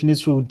language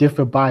needs to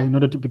differ by in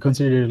order to be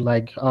considered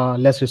like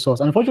less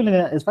resource? Unfortunately,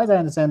 as far as I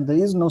understand, there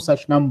is no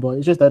such number.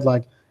 It's just that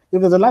like if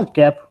there's a large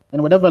gap,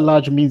 and whatever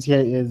large means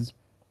here is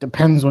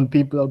depends on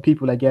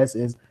people, I guess,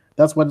 is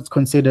that's what it's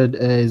considered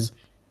as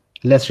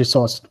less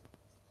resourced,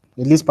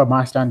 at least by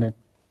my standard.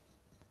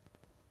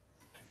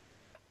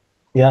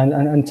 Yeah,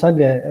 and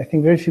sadly, I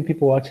think very few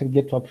people actually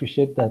get to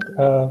appreciate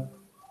that.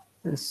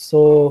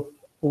 So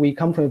we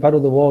come from a part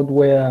of the world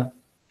where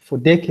for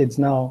decades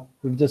now,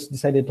 we've just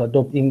decided to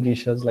adopt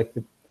English as like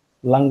the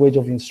language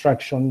of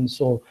instruction.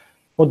 So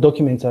all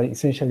documents are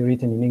essentially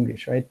written in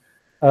English, right?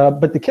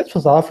 But the case for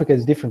South Africa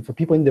is different for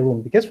people in the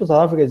room. The case for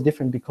South Africa is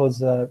different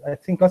because I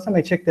think last time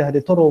I checked, they had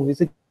a total of,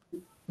 is it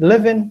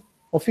 11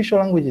 official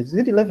languages? Is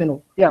it 11?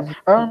 Or yeah.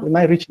 Am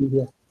I reaching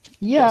here?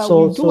 Yeah,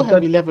 so, we do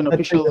have 11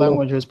 official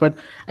languages. But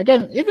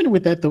again, even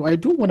with that, though, I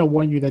do want to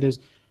warn you that is,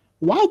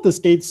 while the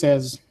state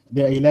says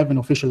there are 11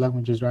 official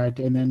languages, right?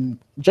 And then,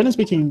 generally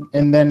speaking,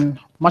 and then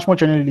much more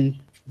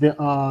generally, there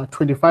are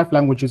 25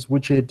 languages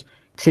which it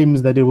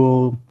claims that it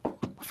will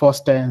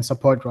foster and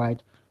support,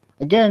 right?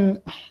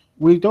 Again,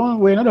 we're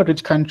not a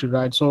rich country,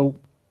 right? So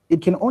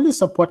it can only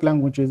support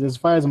languages as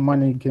far as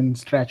money can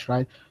stretch,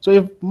 right? So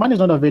if money is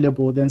not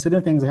available, then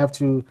certain things have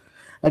to,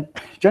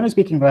 like, generally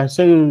speaking, right?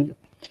 So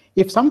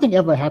if something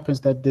ever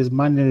happens that there's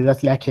money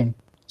that's lacking,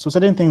 so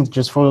certain things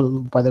just fall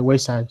by the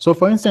wayside. So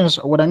for instance,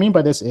 what I mean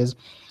by this is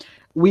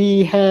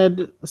we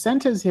had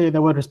centers here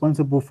that were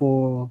responsible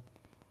for,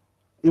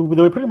 they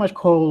were pretty much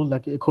called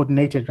like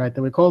coordinated, right?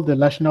 They were called the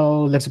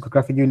National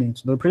Lexicographic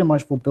Units. They were pretty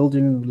much for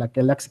building like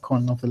a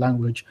lexicon of the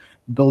language,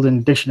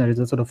 building dictionaries,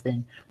 that sort of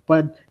thing.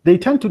 But they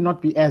tend to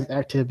not be as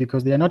active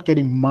because they are not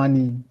getting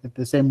money at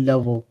the same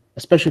level,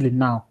 especially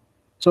now.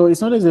 So it's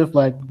not as if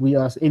like we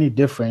are any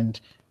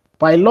different.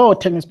 By law,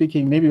 technically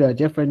speaking, maybe we are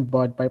different,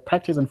 but by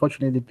practice,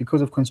 unfortunately,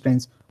 because of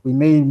constraints, we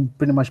may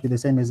pretty much be the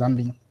same as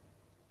Zambia.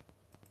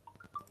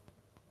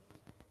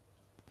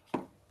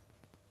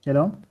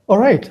 Hello? All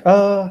right.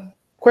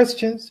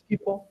 Questions,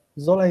 people?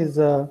 Zola is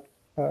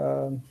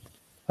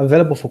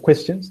available for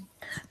questions.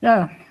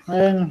 Yeah,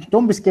 and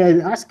don't be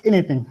scared. Ask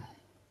anything.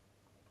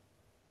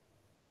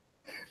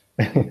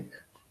 I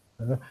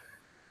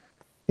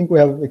think we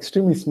have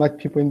extremely smart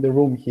people in the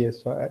room here,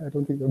 so I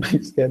don't think they'll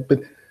be scared. But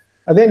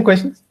are there any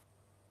questions?